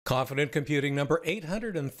Confident Computing number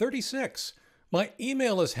 836. My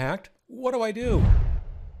email is hacked. What do I do?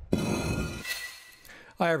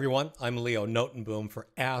 Hi everyone, I'm Leo Notenboom for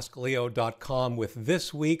askleo.com with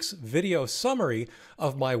this week's video summary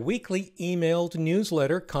of my weekly emailed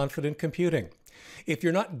newsletter, Confident Computing. If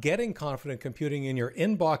you're not getting Confident Computing in your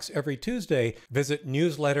inbox every Tuesday, visit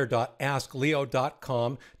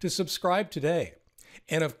newsletter.askleo.com to subscribe today.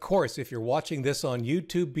 And of course, if you're watching this on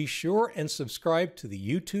YouTube, be sure and subscribe to the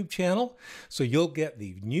YouTube channel so you'll get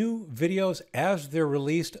the new videos as they're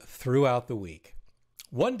released throughout the week.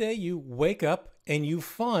 One day you wake up and you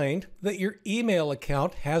find that your email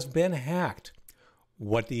account has been hacked.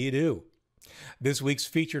 What do you do? This week's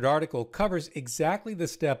featured article covers exactly the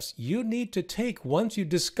steps you need to take once you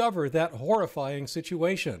discover that horrifying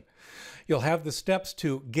situation. You'll have the steps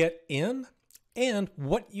to get in and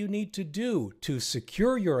what you need to do to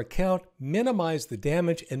secure your account, minimize the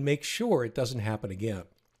damage, and make sure it doesn't happen again.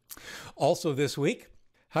 Also this week,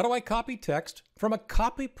 how do I copy text from a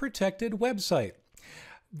copy-protected website?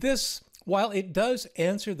 This, while it does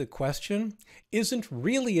answer the question, isn't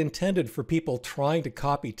really intended for people trying to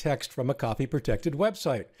copy text from a copy-protected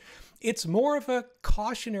website. It's more of a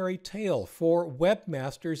cautionary tale for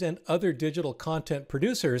webmasters and other digital content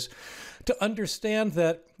producers to understand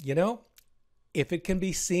that, if it can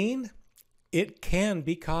be seen, it can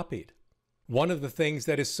be copied. One of the things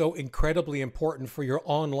that is so incredibly important for your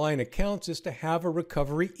online accounts is to have a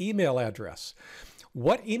recovery email address.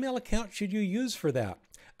 What email account should you use for that?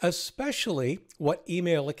 Especially, what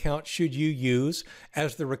email account should you use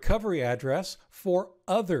as the recovery address for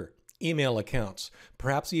other email accounts,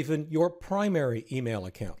 perhaps even your primary email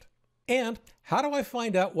account? And how do I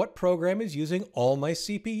find out what program is using all my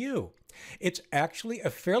CPU? It's actually a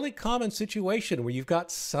fairly common situation where you've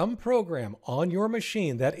got some program on your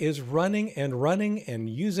machine that is running and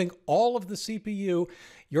using all of the CPU.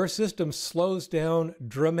 Your system slows down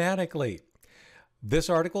dramatically. This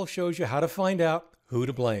article shows you how to find out who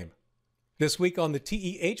to blame. This week on the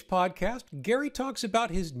TEH podcast, Gary talks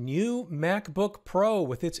about his new MacBook Pro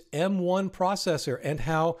with its M1 processor and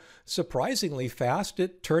how surprisingly fast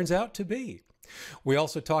it turns out to be. We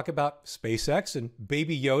also talk about SpaceX and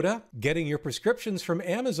Baby Yoda, getting your prescriptions from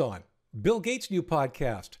Amazon, Bill Gates' new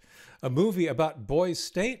podcast, a movie about Boys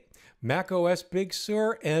State, macOS Big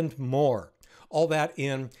Sur, and more. All that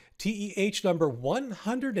in TEH number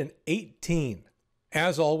 118.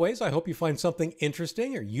 As always, I hope you find something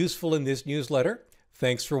interesting or useful in this newsletter.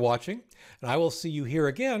 Thanks for watching, and I will see you here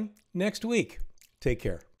again next week. Take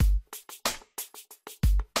care.